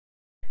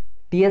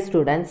Dear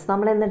students,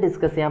 നമ്മൾ ഇന്ന്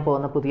discuss ചെയ്യാൻ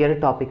പോകുന്ന പുതിയൊരു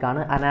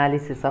ടോപ്പിക്കാണ്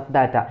അനാലിസിസ് ഓഫ്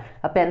ഡാറ്റ.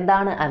 അപ്പോൾ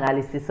എന്താണ്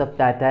അനാലിസിസ് ഓഫ്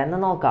ഡാറ്റ എന്ന്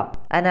നോക്കാം.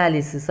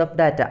 Analysis of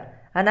data.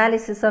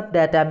 Analysis of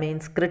data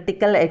means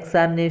critical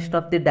examination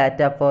of the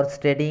data for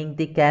studying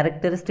the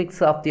characteristics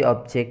of the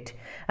object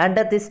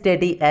under the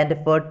study and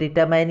for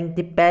determining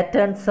the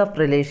patterns of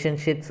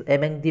relationships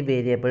among the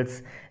variables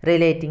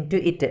relating to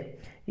it,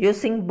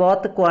 using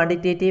both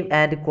quantitative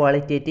and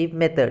qualitative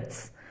methods.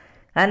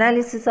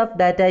 Analysis of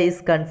data is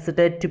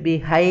considered to be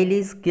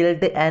highly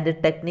skilled and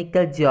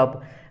technical job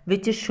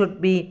which should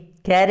be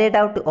carried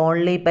out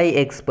only by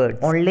experts,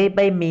 only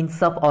by means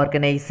of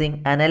organizing,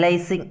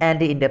 analyzing and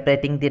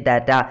interpreting the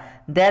data.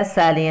 Their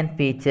salient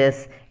features,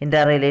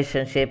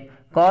 interrelationship,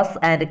 cause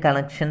and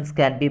connections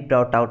can be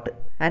brought out.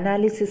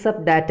 Analysis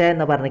of data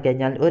എന്ന് പറഞ്ഞു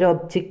കഴിഞ്ഞാൽ ഒരു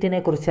ഒബ്ജക്റ്റിനെ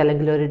കുറിച്ച്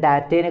അല്ലെങ്കിൽ ഒരു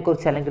ഡാറ്റയെ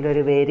കുറിച്ച് അല്ലെങ്കിൽ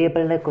ഒരു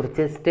വേരിയബിളിനെ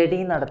കുറിച്ച് സ്റ്റഡി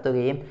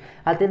നടത്തുകയും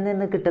അതിൽ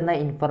നിന്ന് കിട്ടുന്ന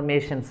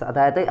ഇൻഫർമേഷൻസ്,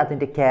 അതായത്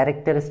അതിൻ്റെ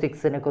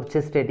ക്യാരക്ടറിസ്റ്റിക്സിനെ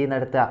കുറിച്ച് സ്റ്റഡി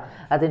നടത്തുക,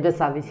 അതിൻ്റെ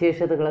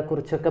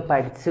സവിശേഷതകളെക്കുറിച്ചൊക്കെ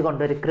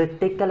പഠിച്ചുകൊണ്ട് ഒരു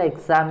ക്രിട്ടിക്കൽ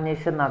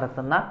എക്സാമിനേഷൻ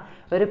നടത്തുന്ന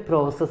ഒരു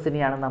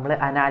പ്രോസസ്സിനെയാണ് നമ്മൾ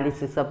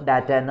അനാലിസിസ് ഓഫ്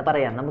ഡാറ്റ എന്ന്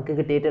പറയാം. നമുക്ക്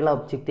കിട്ടിയിട്ടുള്ള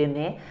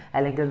ഒബ്ജക്റ്റിനെ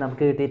അല്ലെങ്കിൽ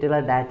നമുക്ക് കിട്ടിയിട്ടുള്ള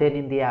ഡാറ്റയെ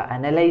എന്ത് ചെയ്യുക,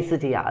 അനലൈസ്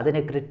ചെയ്യുക,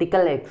 അതിന്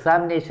ക്രിട്ടിക്കൽ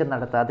എക്സാമിനേഷൻ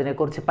നടത്തുക,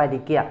 അതിനെക്കുറിച്ച്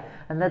പഠിക്കുക,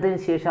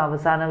 എന്നതിന് ശേഷം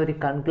അവസാനം ഒരു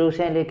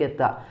കൺക്ലൂഷനിലേക്ക്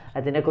എത്തുക.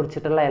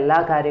 അതിനെക്കുറിച്ചിട്ടുള്ള എല്ലാ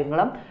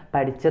കാര്യങ്ങളും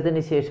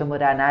പഠിച്ചതിന് ശേഷം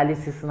ഒരു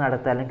അനാലിസിസ്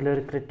നടത്തുക അല്ലെങ്കിൽ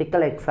ഒരു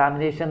ക്രിട്ടിക്കൽ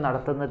എക്സാമിനേഷൻ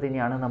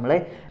നടത്തുന്നതിനെയാണ് നമ്മൾ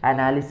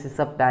അനാലിസിസ്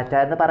ഓഫ് ഡാറ്റ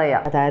എന്ന്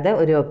പറയുക. അതായത്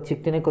ഒരു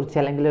ഒബ്ജക്റ്റിനെ കുറിച്ച്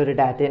അല്ലെങ്കിൽ ഒരു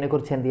ഡാറ്റയെ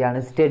കുറിച്ച് എന്ത്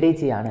ചെയ്യാണ്, സ്റ്റഡി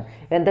ചെയ്യാണ്.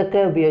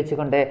 എന്തൊക്കെ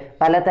ഉപയോഗിച്ചുകൊണ്ട്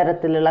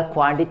പലതരത്തിലുള്ള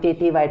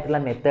ക്വാണ്ടിറ്റേറ്റീവ്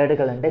ആയിട്ടുള്ള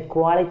മെത്തേഡുകളുണ്ട്,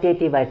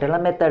 ക്വാളിറ്റേറ്റീവ് ആയിട്ടുള്ള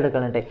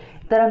മെത്തേഡുകളുണ്ട്.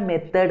 ഇത്തരം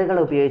മെത്തേഡുകൾ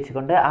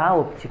ഉപയോഗിച്ചുകൊണ്ട് ആ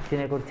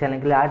ഒബ്ജക്റ്റിനെ കുറിച്ച്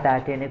അല്ലെങ്കിൽ ആ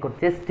ഡാറ്റയെ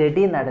കുറിച്ച്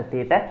സ്റ്റഡി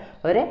നടത്തിയിട്ട്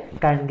ഒരു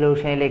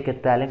കൺക്ലൂഷനിലേക്ക്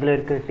എത്തുക അല്ലെങ്കിൽ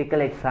ഒരു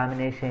ക്രിട്ടിക്കൽ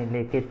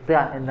എക്സാമിനേഷനിലേക്ക് എത്തുക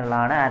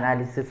എന്നുള്ളതാണ്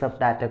അനാലിസിസ് ഓഫ്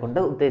ഡാറ്റ കൊണ്ട്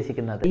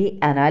ഉദ്ദേശിക്കുന്നത്. ഈ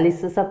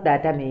അനാലിസിസ് ഓഫ്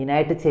ഡാറ്റ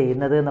മെയിനായിട്ട്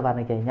ചെയ്യുന്നത് എന്ന്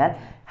പറഞ്ഞു കഴിഞ്ഞാൽ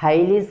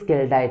ഹൈലി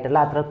സ്കിൽഡ് ആയിട്ടുള്ള,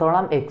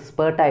 അത്രത്തോളം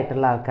എക്സ്പേർട്ട്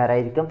ആയിട്ടുള്ള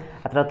ആൾക്കാരായിരിക്കും,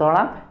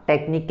 അത്രത്തോളം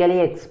ടെക്നിക്കലി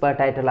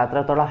എക്സ്പേർട്ട് ആയിട്ടുള്ള,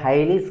 അത്രത്തോളം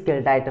ഹൈലി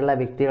സ്കിൽഡ് ആയിട്ടുള്ള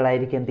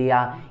വ്യക്തികളായിരിക്കും എന്ത്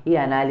ചെയ്യുക, ഈ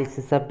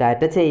അനാലിസിസ് ഓഫ്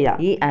ഡാറ്റ ചെയ്യുക.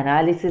 ഈ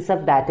അനാലിസിസ്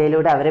ഓഫ്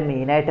ഡാറ്റയിലൂടെ അവർ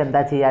മെയിനായിട്ട്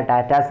എന്താ ചെയ്യുക,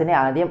 ഡാറ്റാസിനെ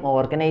ആദ്യം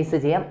ഓർഗനൈസ്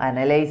ചെയ്യും,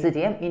 അനലൈസ്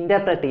ചെയ്യും,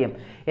 ഇൻ്റർപ്രറ്റ് ചെയ്യും.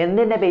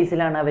 എന്തിൻ്റെ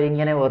ബേസിലാണ്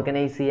അവരിങ്ങനെ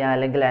ഓർഗനൈസ് ചെയ്യുക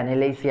അല്ലെങ്കിൽ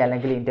അനലൈസ് ചെയ്യുക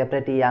അല്ലെങ്കിൽ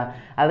ഇൻ്റർപ്രറ്റ് ചെയ്യുക?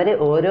 അവർ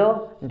ഓരോ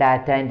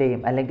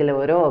ഡാറ്റേൻ്റെയും അല്ലെങ്കിൽ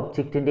ഓരോ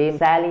ഒബ്ജക്റ്റിൻ്റെയും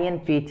സാലിയൻ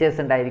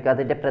ഫീച്ചേഴ്സ് ഉണ്ടായിരിക്കും,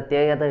 അതിൻ്റെ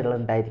പ്രത്യേകതകൾ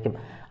ഉണ്ടായിരിക്കും.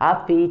 ആ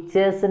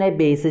ഫീച്ചേഴ്സിനെ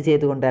ബേസ്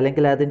ചെയ്തുകൊണ്ട്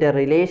അല്ലെങ്കിൽ അതിൻ്റെ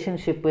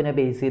റിലേഷൻഷിപ്പിനെ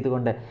ബേസ്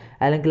ചെയ്തുകൊണ്ട്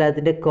അല്ലെങ്കിൽ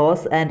അതിൻ്റെ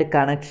കോസ് ആൻഡ്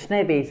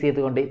കണക്ഷനെ ബേസ്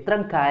ചെയ്തുകൊണ്ട്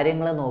ഇത്തരം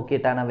കാര്യങ്ങൾ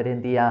നോക്കിയിട്ടാണ്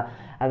അവരെന്ത്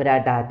ചെയ്യുക, അവർ ആ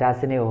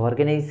ഡാറ്റാസിനെ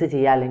ഓർഗനൈസ്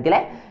ചെയ്യുക അല്ലെങ്കിൽ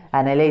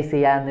അനലൈസ്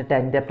ചെയ്യുക, എന്നിട്ട്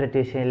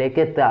ഇൻ്റർപ്രിറ്റേഷനിലേക്ക്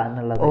എത്തുക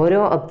എന്നുള്ളത്. ഓരോ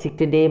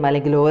ഒബ്ജക്റ്റിൻ്റെയും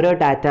അല്ലെങ്കിൽ ഓരോ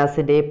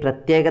ഡാറ്റാസിൻ്റെയും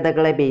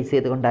പ്രത്യേകതകളെ ബേസ്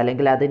ചെയ്തുകൊണ്ട്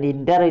അല്ലെങ്കിൽ അതിൻ്റെ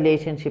ഇൻ്റർ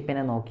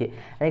റിലേഷൻഷിപ്പിനെ നോക്കി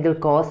അല്ലെങ്കിൽ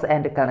കോസ്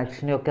ആൻഡ്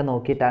കണക്ഷനെ ഒക്കെ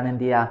നോക്കിയിട്ടാണ്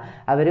എന്ത് ചെയ്യുക,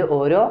 അവർ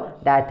ഓരോ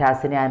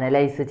ഡാറ്റാസിനെ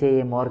അനലൈസ്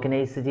ചെയ്യും,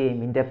 ഓർഗനൈസ് ചെയ്യും,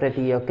 ഇൻ്റർപ്രറ്റ്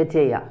ചെയ്യുകയൊക്കെ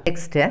ചെയ്യുക.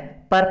 Next,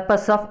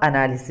 purpose of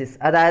analysis.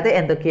 അതായത്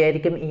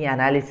എന്തൊക്കെയായിരിക്കും ഈ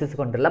അനാലിസിസ്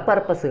കൊണ്ടുള്ള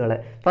പർപ്പസുകൾ?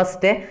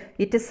 First,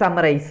 it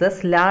summarises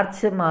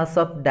large mass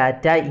of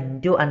data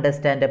into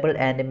understandable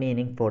and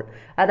meaning full.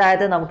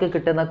 അതായത് നമുക്ക്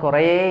കിട്ടുന്ന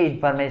കുറേ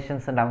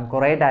ഇൻഫർമേഷൻസ് ഉണ്ടാവും,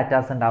 കുറേ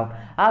ഡാറ്റാസ് ഉണ്ടാവും.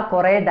 ആ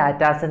കുറേ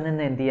ഡാറ്റാസിൽ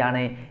നിന്ന് എന്ത്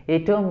ചെയ്യാണ്,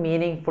 ഏറ്റവും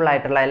മീനിങ് ഫുൾ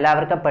ആയിട്ടുള്ള,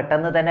 എല്ലാവർക്കും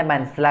പെട്ടെന്ന് തന്നെ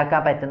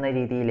മനസ്സിലാക്കാൻ പറ്റുന്ന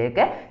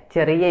രീതിയിലേക്ക്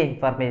ചെറിയ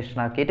ഇൻഫർമേഷൻ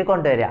ആക്കിയിട്ട്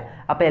കൊണ്ടുവരിക.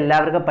 അപ്പോൾ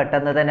എല്ലാവർക്കും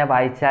പെട്ടെന്ന് തന്നെ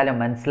വായിച്ചാലും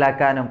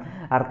മനസ്സിലാക്കാനും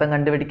അർത്ഥം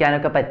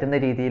കണ്ടുപിടിക്കാനൊക്കെ പറ്റുന്ന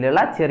രീതിയിലുള്ള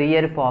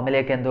ചെറിയൊരു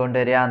ഫോമിലേക്ക്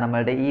എന്തുകൊണ്ടുവരിക,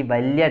 നമ്മളുടെ ഈ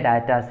വലിയ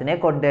ഡാറ്റാസിനെ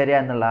കൊണ്ടുവരിക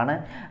എന്നുള്ളതാണ്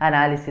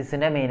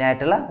അനാലിസിസിൻ്റെ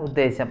മെയിനായിട്ടുള്ള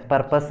ഉദ്ദേശം,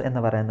 പർപ്പസ്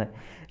എന്ന് പറയുന്നത്.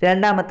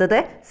 രണ്ടാമത്തത്,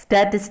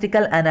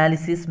 statistical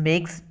analysis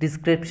makes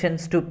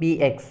descriptions to B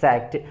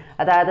exact.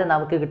 അതായത്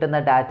നമുക്ക് കിട്ടുന്ന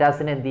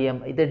ഡാറ്റാസിന് എന്ത് ചെയ്യും,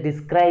 ഇത്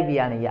ഡിസ്ക്രൈബ്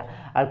ചെയ്യാണ് ചെയ്യുക,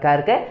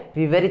 ആൾക്കാർക്ക്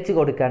വിവരിച്ച്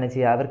കൊടുക്കുകയാണ്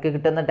ചെയ്യുക. അവർക്ക്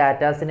കിട്ടുന്ന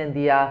ഡാറ്റാസിന്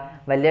എന്ത്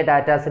ചെയ്യുക, വലിയ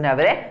ഡാറ്റാസിന്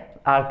അവരെ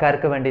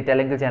ആൾക്കാർക്ക് വേണ്ടിയിട്ട്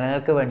അല്ലെങ്കിൽ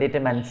ജനങ്ങൾക്ക് വേണ്ടിയിട്ട്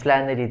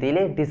മനസ്സിലാകുന്ന രീതിയിൽ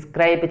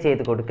ഡിസ്ക്രൈബ്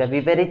ചെയ്ത് കൊടുക്കുക,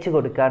 വിവരിച്ച്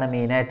കൊടുക്കുകയാണ്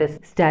മെയിനായിട്ട്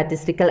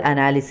സ്റ്റാറ്റിസ്റ്റിക്കൽ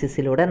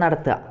അനാലിസിസിലൂടെ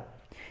നടത്തുക.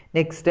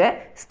 Next,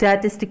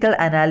 statistical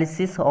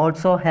analysis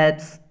also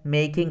helps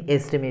making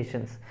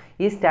estimations.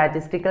 ഈ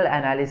സ്റ്റാറ്റിസ്റ്റിക്കൽ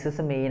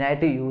അനാലിസിസ്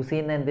മെയിനായിട്ട് യൂസ്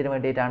ചെയ്യുന്ന എന്തിനു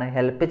വേണ്ടിയിട്ടാണ്,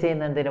 ഹെൽപ്പ്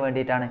ചെയ്യുന്ന എന്തിനു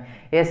വേണ്ടിയിട്ടാണ്,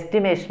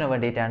 എസ്റ്റിമേഷന്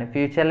വേണ്ടിയിട്ടാണ്.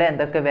 ഫ്യൂച്ചറിൽ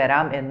എന്തൊക്കെ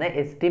വരാം എന്ന്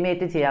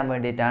എസ്റ്റിമേറ്റ് ചെയ്യാൻ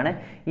വേണ്ടിയിട്ടാണ്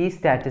ഈ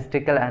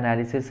സ്റ്റാറ്റിസ്റ്റിക്കൽ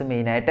അനാലിസിസ്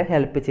മെയിനായിട്ട്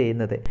ഹെൽപ്പ്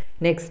ചെയ്യുന്നത്.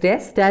 Next,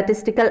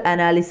 statistical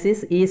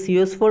analysis is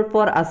useful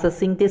for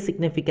assessing the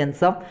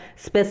significance of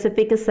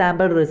specific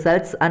sample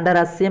results under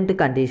assumed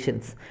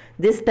conditions.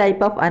 This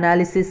type of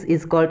analysis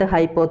is called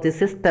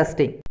hypothesis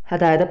testing.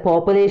 അതായത്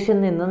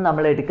പോപ്പുലേഷനിൽ നിന്നും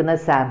നമ്മൾ എടുക്കുന്ന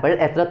സാമ്പിൾ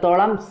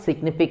എത്രത്തോളം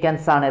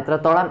സിഗ്നിഫിക്കൻസ് ആണ്,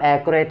 എത്രത്തോളം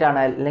ആക്യുറേറ്റ് ആണ്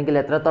അല്ലെങ്കിൽ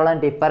എത്രത്തോളം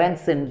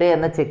ഡിഫറൻസ് ഉണ്ട്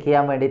എന്ന് ചെക്ക്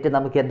ചെയ്യാൻ വേണ്ടിയിട്ട്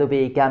നമുക്ക് എന്ത്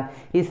ഉപയോഗിക്കാം,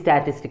 ഈ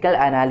സ്റ്റാറ്റിസ്റ്റിക്കൽ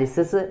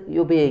അനാലിസിസ്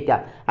ഉപയോഗിക്കാം.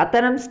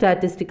 അത്തരം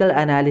സ്റ്റാറ്റിസ്റ്റിക്കൽ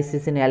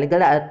അനാലിസിസിനെ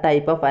അല്ലെങ്കിൽ ആ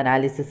ടൈപ്പ് ഓഫ്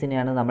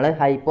അനാലിസിസിനെയാണ് നമ്മൾ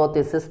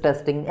ഹൈപ്പോത്തിസിസ്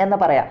ടെസ്റ്റിംഗ് എന്ന്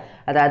പറയാം.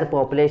 അതായത്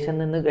പോപ്പുലേഷനിൽ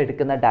നിന്ന്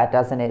എടുക്കുന്ന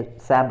ഡാറ്റാസിനെ,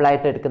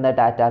 സാമ്പിളായിട്ട് എടുക്കുന്ന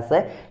ഡാറ്റാസ്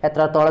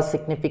എത്രത്തോളം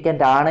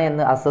സിഗ്നിഫിക്കൻ്റ് ആണ്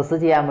എന്ന് അസസ്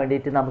ചെയ്യാൻ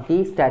വേണ്ടിയിട്ട് നമുക്ക്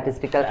ഈ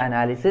സ്റ്റാറ്റിസ്റ്റിക്കൽ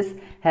അനാലിസിസ്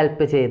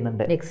ഹെൽപ്പ്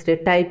ചെയ്യുന്നുണ്ട്. Next,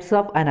 types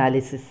of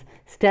analysis.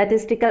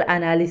 Statistical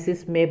analysis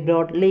may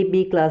broadly be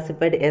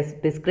classified as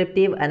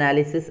descriptive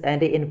analysis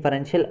and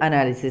inferential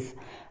analysis.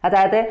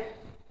 അതായത്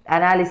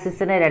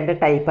അനാലിസിസിനെ രണ്ട്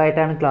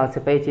ടൈപ്പായിട്ടാണ്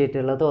ക്ലാസിഫൈ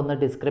ചെയ്തിട്ടുള്ളത്. ഒന്ന്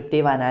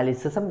ഡിസ്ക്രിപ്റ്റീവ്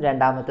അനാലിസിസും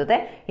രണ്ടാമത്തത്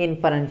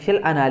inferential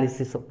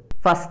അനാലിസിസും.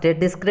 First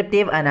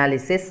descriptive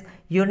analysis,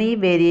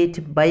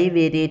 univariate,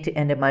 bivariate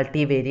and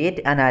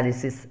multivariate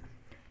analysis.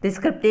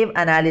 Descriptive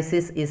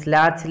analysis is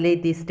largely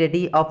the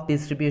study of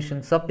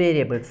distributions of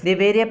variables. The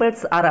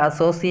variables are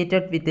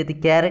associated with the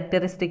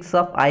characteristics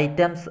of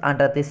items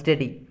under the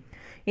study.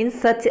 In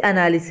such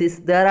analysis,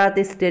 there are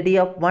the study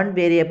of one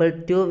variable,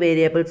 two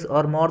variables,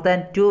 or more than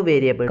two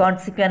variables.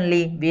 Consequently,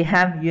 we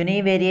have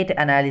univariate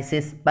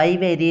analysis,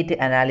 bivariate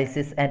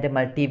analysis, and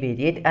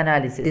multivariate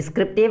analysis.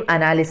 Descriptive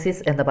analysis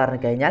എന്ന് പറഞ്ഞു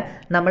കഴിഞ്ഞാൽ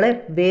നമ്മൾ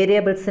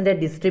വേരിയബിൾസിൻ്റെ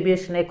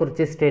ഡിസ്ട്രിബ്യൂഷനെ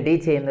കുറിച്ച് study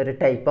ചെയ്യുന്ന ഒരു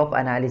type of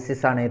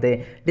analysis ആണ് ഇത്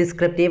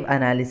descriptive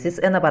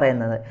analysis എന്ന്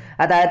പറയുന്നത്.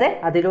 അതായത്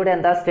അതിലൂടെ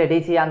എന്താ സ്റ്റഡി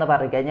ചെയ്യാന്ന്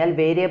പറഞ്ഞു കഴിഞ്ഞാൽ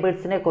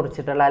വേരിയബിൾസിനെ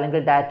കുറിച്ചിട്ടുള്ള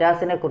അല്ലെങ്കിൽ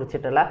ഡാറ്റാസിനെ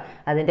കുറിച്ചിട്ടുള്ള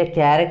അതിൻ്റെ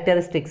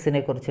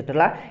ക്യാരക്ടറിസ്റ്റിക്സിനെ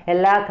കുറിച്ചിട്ടുള്ള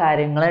എല്ലാ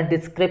കാര്യങ്ങളും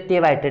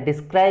ഡിസ്ക്രിപ്റ്റീവായിട്ട്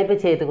ഡിസ്ക്രൈബ്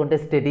ചെയ്തുകൊണ്ട്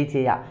സ്റ്റഡി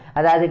ചെയ്യുക.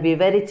 അതായത്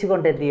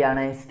വിവരിച്ചുകൊണ്ട് എന്ത്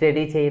ചെയ്യാണ്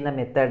സ്റ്റഡി ചെയ്യുന്ന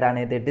മെത്തേഡാണ്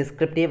ഇത്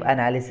ഡിസ്ക്രിപ്റ്റീവ്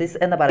അനാലിസിസ്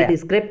എന്ന് പറയുന്നത്.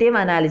 ഡിസ്ക്രിപ്റ്റീവ്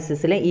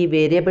അനാലിസിസിൽ ഈ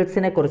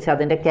വേരിയബിൾസിനെ കുറിച്ച്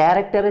അതിൻ്റെ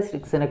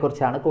ക്യാരക്ടറിസ്റ്റിക്സിനെ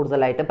കുറിച്ചാണ്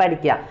കൂടുതലായിട്ട്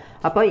പഠിക്കുക.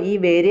 അപ്പോൾ ഈ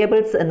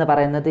വേരിയബിൾസ് എന്ന്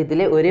പറയുന്നത് ഇതിൽ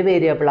ഒരു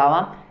വേരിയബിൾ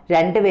ആവാം,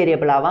 രണ്ട്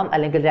വേരിയബിൾ ആവാം,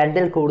 അല്ലെങ്കിൽ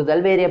രണ്ടിൽ കൂടുതൽ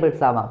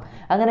വേരിയബിൾസ് ആവാം.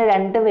 അങ്ങനെ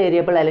രണ്ട്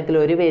വേരിയബിൾ അല്ലെങ്കിൽ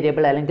ഒരു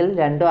വേരിയബിൾ അല്ലെങ്കിൽ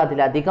രണ്ടോ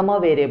അതിലധികമോ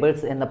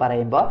വേരിയബിൾസ് എന്ന്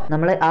പറയുമ്പോൾ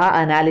നമ്മൾ ആ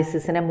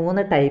അനാലിസിസിനെ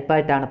മൂന്ന്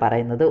ടൈപ്പായിട്ടാണ്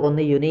പറയുന്നത്.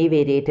 ഒന്ന്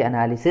യൂണിവേരിയേറ്റ്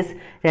അനാലിസിസ്,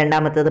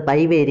 രണ്ടാമത്തത്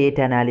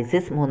ബൈവേരിയേറ്റ്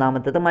അനാലിസിസ്,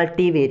 മൂന്നാമത്തത്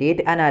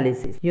multivariate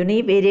analysis.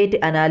 Univariate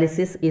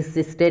analysis is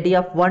the study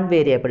of one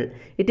variable.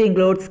 It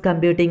includes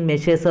computing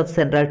measures of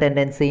central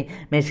tendency,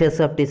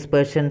 measures of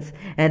ഡിസ്പെർഷൻസ്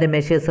and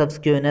measures of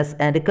skewness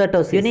and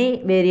kurtosis.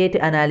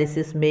 Univariate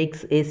analysis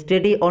makes A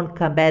study on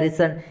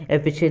comparison,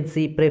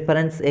 efficiency,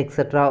 preference, etc.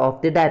 of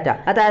the data.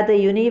 അതായത്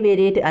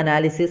univariate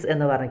analysis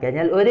എന്ന് പറഞ്ഞു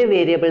കഴിഞ്ഞാൽ ഒരു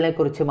വേരിയബിളിനെ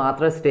കുറിച്ച്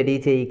മാത്രം study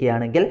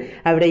ചെയ്യുകയാണെങ്കിൽ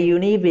അവിടെ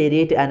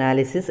യൂണിവേരിയേറ്റ്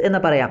അനാലിസിസ് എന്ന്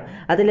പറയാം.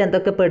 അതിൽ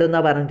എന്തൊക്കെ പെടുന്ന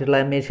പറഞ്ഞിട്ടുള്ള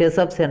measures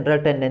of central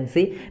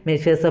tendency,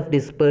 measures of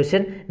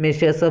dispersion,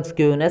 measures of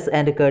skewness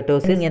and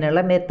kurtosis,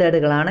 ഇങ്ങനെയുള്ള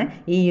മെത്തേഡുകളാണ്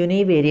ഈ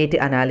യൂണിവേരിയേറ്റ്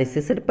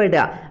അനാലിസിസിൽ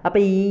പെടുക.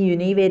 അപ്പോൾ ഈ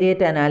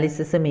യൂണിവേരിയേറ്റ്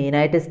അനാലിസിസ്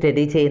മെയിനായിട്ട്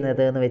സ്റ്റഡി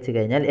ചെയ്യുന്നത് എന്ന് വെച്ച്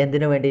കഴിഞ്ഞാൽ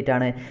എന്തിനു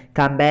വേണ്ടിയിട്ടാണ്?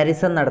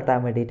 കമ്പാരിസൺ നടത്താൻ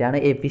വേണ്ടിയിട്ടാണ്,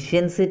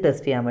 എഫിഷ്യൻസി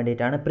ടെസ്റ്റ് ചെയ്യാൻ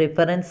വേണ്ടിയിട്ടാണ്,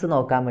 പ്രിഫറൻസ്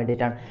നോക്കാൻ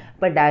വേണ്ടിയിട്ടാണ്.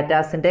 അപ്പോൾ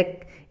ഡാറ്റാസിൻ്റെ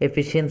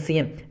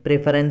എഫിഷ്യൻസിയും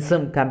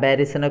പ്രിഫറൻസും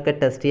കമ്പാരിസണൊക്കെ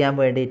ടെസ്റ്റ് ചെയ്യാൻ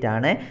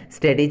വേണ്ടിയിട്ടാണ്,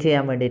 സ്റ്റഡി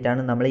ചെയ്യാൻ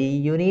വേണ്ടിയിട്ടാണ് നമ്മൾ ഈ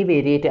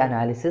യൂണിവേരിയേറ്റ്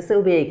അനാലിസിസ്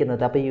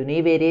ഉപയോഗിക്കുന്നത്. അപ്പോൾ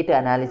യൂണിവേരിയേറ്റ്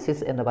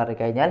അനാലിസിസ് എന്ന് പറഞ്ഞു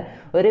കഴിഞ്ഞാൽ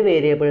ഒരു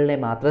വേരിയബിളിനെ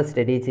മാത്രം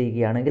സ്റ്റഡി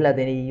ചെയ്യുകയാണെങ്കിൽ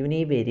അതിന്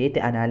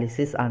യൂണിവേരിയേറ്റ്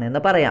അനാലിസിസ്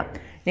ആണെന്ന് പറയാം.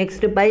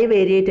 Next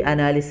bivariate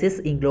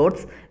analysis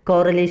includes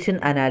correlation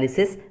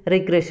analysis,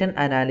 regression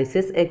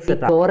analysis,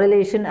 etc.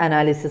 Correlation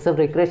analysis,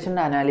 regression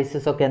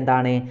analysis ഒക്കെ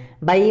എന്താണ്?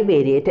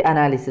 ബൈവേരിയേറ്റ്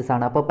അനാലിസിസ്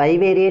ആണ്. അപ്പോൾ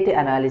ബൈവേരിയേറ്റ്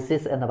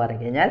അനാലിസിസ് എന്ന്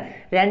പറഞ്ഞു കഴിഞ്ഞാൽ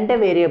രണ്ട്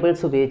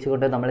വേരിയബിൾസ്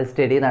ഉപയോഗിച്ചുകൊണ്ട് നമ്മൾ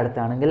സ്റ്റഡി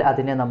നടത്തുകയാണെങ്കിൽ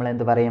അതിനെ നമ്മൾ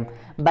എന്ത് പറയും?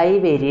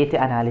 ബൈവേരിയേറ്റ്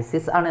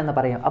അനാലിസിസ് ആണ് എന്ന്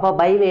പറയും. അപ്പോൾ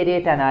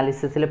ബൈവേരിയേറ്റ്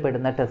അനാലിസിസിൽ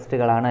പെടുന്ന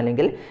ടെസ്റ്റുകളാണ്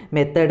അല്ലെങ്കിൽ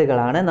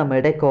മെത്തേഡുകളാണ്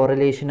നമ്മളുടെ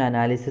കോറിലേഷൻ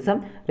അനാലിസിസും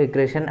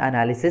റിഗ്രഷൻ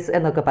അനാലിസിസ്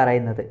എന്നൊക്കെ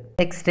പറയുന്നത്.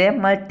 Next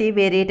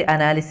multivariate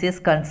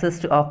analysis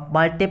consist of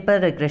multiple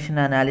regression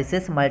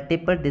analysis,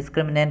 multiple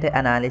discriminant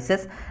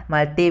analysis,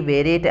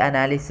 multivariate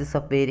analysis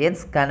of variance,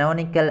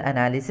 canonical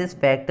analysis,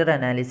 factor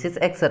analysis,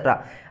 etc.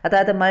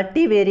 അതായത്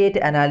മൾട്ടിവേരിയേറ്റ്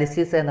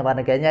അനാലിസിസ് എന്ന്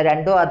പറഞ്ഞു കഴിഞ്ഞാൽ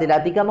രണ്ടോ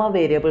അതിലധികമോ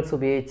വേരിയബിൾസ്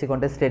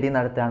ഉപയോഗിച്ചുകൊണ്ട് സ്റ്റഡി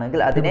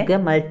നടത്തുകയാണെങ്കിൽ അതിനെ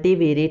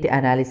മൾട്ടിവേരിയേറ്റ്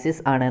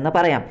അനാലിസിസ് ആണെന്ന്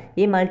പറയാം.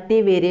 ഈ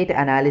മൾട്ടിവേരിയേറ്റ്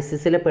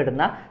അനാലിസിസിൽ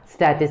പെടുന്ന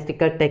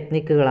statistical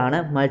ടെക്നിക്കുകളാണ്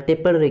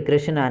multiple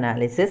regression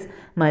analysis,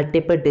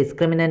 multiple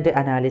discriminant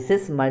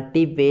analysis,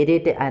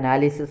 multivariate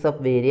analysis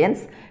of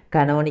variance,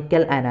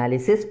 canonical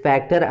analysis,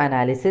 factor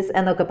analysis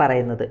എന്നൊക്കെ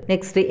പറയുന്നത്.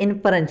 Next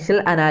inferential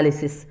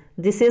analysis.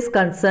 This is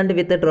concerned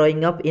with the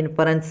drawing of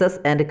inferences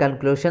and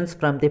conclusions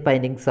from the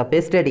findings of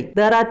a study.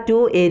 There are two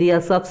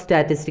areas of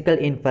statistical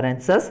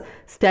inferences: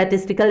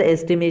 statistical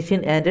estimation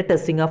and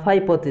testing of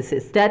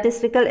hypothesis.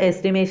 Statistical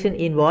estimation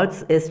involves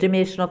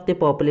estimation of the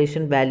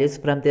population values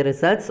from the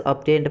results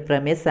obtained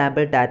from a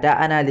sample data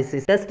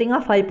analysis. Testing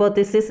of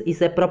hypothesis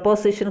is a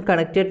proposition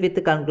connected with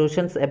the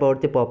conclusions about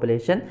the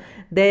population.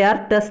 They are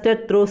tested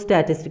through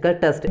statistical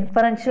testing.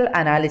 Inferential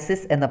analysis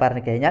എന്ന്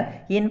പറഞ്ഞു കഴിഞ്ഞാൽ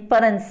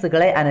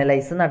ഇൻഫറൻസുകളെ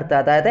analyse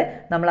നടത്തുക. അതായത്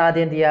നമ്മൾ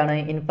ആദ്യം എന്ത് ചെയ്യാണ്?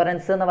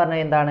 Inference എന്ന്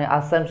പറഞ്ഞാൽ എന്താണ്?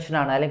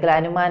 അസംഷനാണ് അല്ലെങ്കിൽ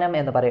അനുമാനം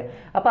എന്ന് പറയും.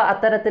 അപ്പോൾ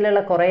അത്തരത്തിലുള്ള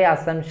കുറേ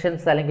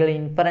അസംഷൻസ് അല്ലെങ്കിൽ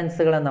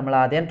ഇൻഫറൻസുകൾ നമ്മൾ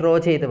ആദ്യം ഡ്രോ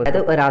ചെയ്ത് വെക്കും.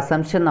 അതായത് ഒരു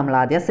അസംഷൻ നമ്മൾ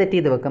ആദ്യം സെറ്റ്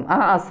ചെയ്ത് വെക്കും. ആ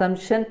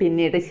അസംഷൻ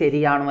പിന്നീട്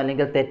ശരിയാണോ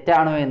അല്ലെങ്കിൽ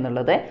തെറ്റാണോ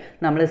എന്നുള്ളത്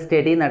നമ്മൾ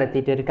സ്റ്റഡി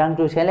നടത്തിയിട്ട് ഒരു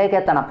കൺക്ലൂഷനിലേക്ക്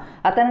എത്തണം.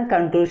 അത്തരം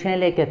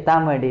കൺക്ലൂഷനിലേക്ക്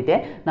എത്താൻ വേണ്ടിയിട്ട്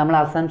നമ്മൾ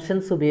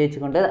അസംഷൻസ്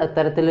ഉപയോഗിച്ചുകൊണ്ട്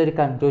അത്തരത്തിലൊരു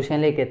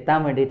കൺക്ലൂഷനിലേക്ക്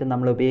എത്താൻ വേണ്ടിയിട്ട്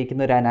നമ്മൾ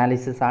ഉപയോഗിക്കുന്ന ഒരു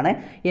അനാലിസിസ് ആണ്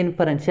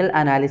ഇൻഫറൻഷ്യൽ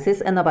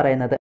അനാലിസിസ് എന്ന്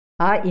പറയുന്നത്.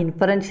 ആ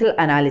ഇൻഫറൻഷ്യൽ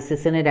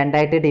അനാലിസിസിനെ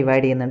രണ്ടായിട്ട്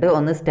ഡിവൈഡ് ചെയ്യുന്നുണ്ട്.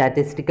 ഒന്ന്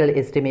സ്റ്റാറ്റിസ്റ്റിക്കൽ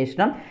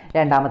എസ്റ്റിമേഷനും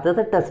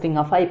രണ്ടാമത്തത് ടെസ്റ്റിംഗ്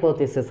ഓഫ്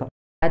ഹൈപ്പോത്തിസിസും.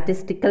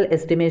 സ്റ്റാറ്റിസ്റ്റിക്കൽ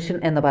എസ്റ്റിമേഷൻ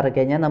എന്ന് പറഞ്ഞു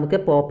കഴിഞ്ഞാൽ നമുക്ക്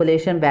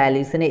പോപ്പുലേഷൻ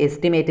വാല്യൂസിനെ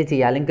എസ്റ്റിമേറ്റ്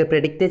ചെയ്യുക അല്ലെങ്കിൽ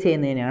പ്രെഡിക്റ്റ്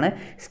ചെയ്യുന്നതിനാണ്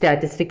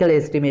സ്റ്റാറ്റിസ്റ്റിക്കൽ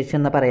എസ്റ്റിമേഷൻ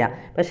എന്ന് പറയാം.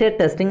 പക്ഷേ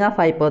ടെസ്റ്റിംഗ് ഓഫ്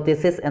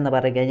ഹൈപ്പോത്തസിസ് എന്ന്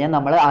പറഞ്ഞു കഴിഞ്ഞാൽ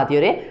നമ്മൾ ആദ്യം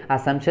ഒരു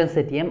അസംഷൻ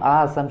സെറ്റ് ചെയ്യും. ആ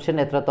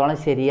അസംഷൻ എത്രത്തോളം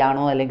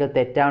ശരിയാണോ അല്ലെങ്കിൽ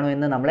തെറ്റാണോ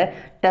എന്ന് നമ്മൾ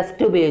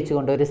ടെസ്റ്റ്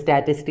ഉപയോഗിച്ചുകൊണ്ട് ഒരു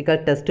സ്റ്റാറ്റിസ്റ്റിക്കൽ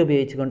ടെസ്റ്റ്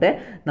ഉപയോഗിച്ചുകൊണ്ട്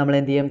നമ്മൾ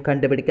എന്ത് ചെയ്യും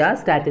കണ്ടുപിടിക്കുക.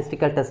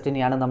 സ്റ്റാറ്റിസ്റ്റിക്കൽ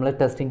ടെസ്റ്റിനെയാണ് നമ്മൾ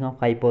ടെസ്റ്റിംഗ് ഓഫ്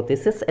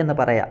ഹൈപ്പോത്തസിസ് എന്ന്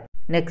പറയാം.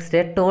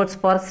 Next tools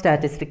four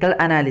statistical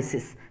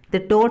analysis. The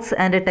tools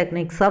and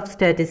techniques of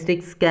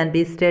statistics can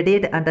be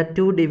studied under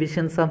two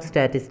divisions of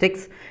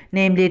statistics,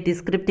 namely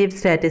descriptive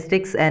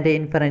statistics and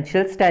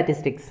inferential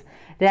statistics.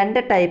 രണ്ട്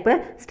type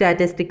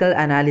statistical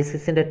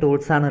അനാലിസിസിൻ്റെ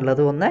tools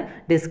ആണുള്ളത്. ഒന്ന്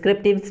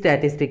descriptive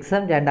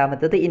സ്റ്റാറ്റിസ്റ്റിക്സും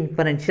രണ്ടാമത്തത്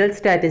inferential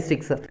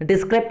സ്റ്റാറ്റിസ്റ്റിക്സും.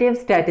 Descriptive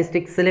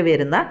സ്റ്റാറ്റിസ്റ്റിക്സിൽ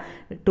വരുന്ന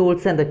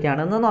tools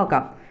എന്തൊക്കെയാണെന്ന്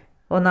നോക്കാം.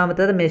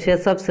 ഒന്നാമത്തത്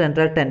measures of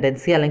central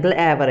tendency അല്ലെങ്കിൽ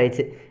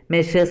average,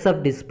 measures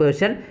of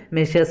dispersion,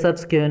 measures of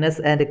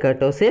skewness and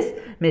kurtosis,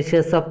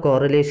 measures of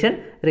correlation,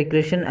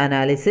 regression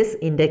analysis,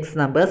 index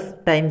numbers,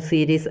 time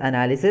series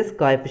analysis,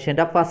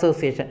 coefficient of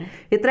association.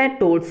 ഇത്രയും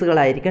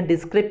ടൂൾസുകളായിരിക്കും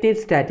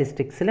descriptive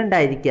സ്റ്റാറ്റിസ്റ്റിക്സിൽ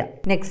ഉണ്ടായിരിക്കുക.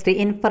 Next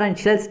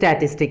inferential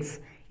statistics.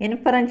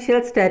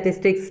 Inferential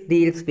statistics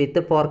deals with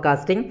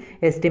forecasting,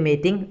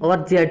 estimating or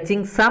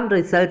judging some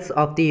results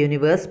of the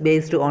universe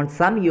based on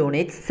some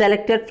units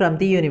selected from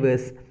the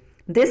universe.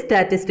 This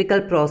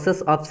statistical process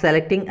of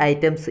selecting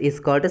items is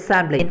called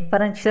sampling.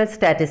 Inferential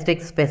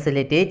statistics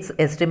facilitates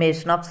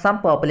estimation of some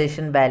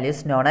population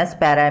values known as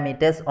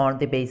parameters on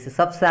the basis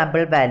of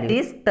sample value.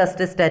 These test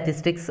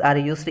statistics are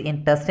used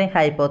in testing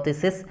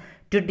hypotheses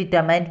to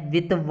determine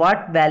with what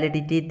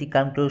validity the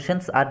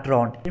conclusions are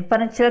drawn.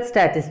 Inferential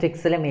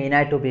statisticsൽ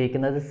മെയിനായിട്ട്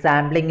ഉപയോഗിക്കുന്നത്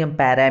സാമ്പിളിങ്ങും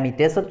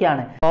parameters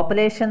ഒക്കെയാണ്.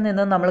 പോപ്പുലേഷനിൽ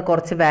നിന്നും നമ്മൾ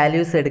കുറച്ച്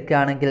values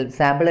എടുക്കുകയാണെങ്കിൽ,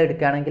 sample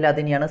എടുക്കുകയാണെങ്കിൽ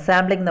അതിനെയാണ്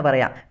sampling എന്ന്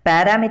പറയാം.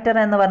 പാരാമീറ്റർ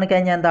എന്ന് പറഞ്ഞു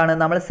കഴിഞ്ഞാൽ എന്താണ്,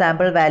 നമ്മൾ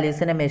സാമ്പിൾ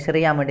വാല്യൂസിനെ മെഷർ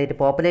ചെയ്യാൻ വേണ്ടിയിട്ട്,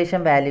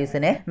 പോപ്പുലേഷൻ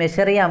വാല്യൂസിനെ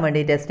മെഷർ ചെയ്യാൻ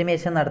വേണ്ടിയിട്ട്,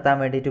 എസ്റ്റിമേഷൻ നടത്താൻ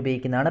വേണ്ടിയിട്ട്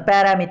ഉപയോഗിക്കുന്നതാണ്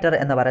പാരാമീറ്റർ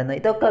എന്ന് പറയുന്നത്.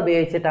 ഇതൊക്കെ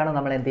ഉപയോഗിച്ചിട്ടാണ്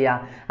നമ്മൾ എന്ത് ചെയ്യുക,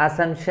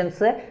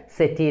 അസംഷൻസ്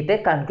സെറ്റ് ചെയ്തിട്ട്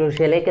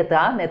കൺക്ലൂഷനിലേക്ക്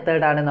എത്തുക. ആ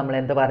മെത്തേഡാണ് നമ്മൾ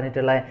എന്ത്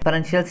പറഞ്ഞിട്ടുള്ളത്,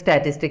 ഇൻഫറൻഷ്യൽ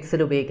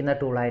സ്റ്റാറ്റിസ്റ്റിക്സിൽ ഉപയോഗിക്കുന്ന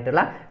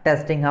ടൂളായിട്ടുള്ള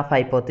ടെസ്റ്റിംഗ് ഓഫ്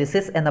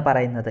ഹൈപ്പോത്തിസിസ് എന്ന്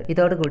പറയുന്നത്.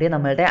 ഇതോടുകൂടി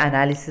നമ്മളുടെ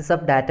അനാലിസിസ്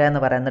ഓഫ് ഡാറ്റ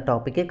എന്ന് പറയുന്ന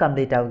ടോപ്പിക്ക്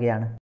കംപ്ലീറ്റ്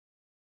ആവുകയാണ്.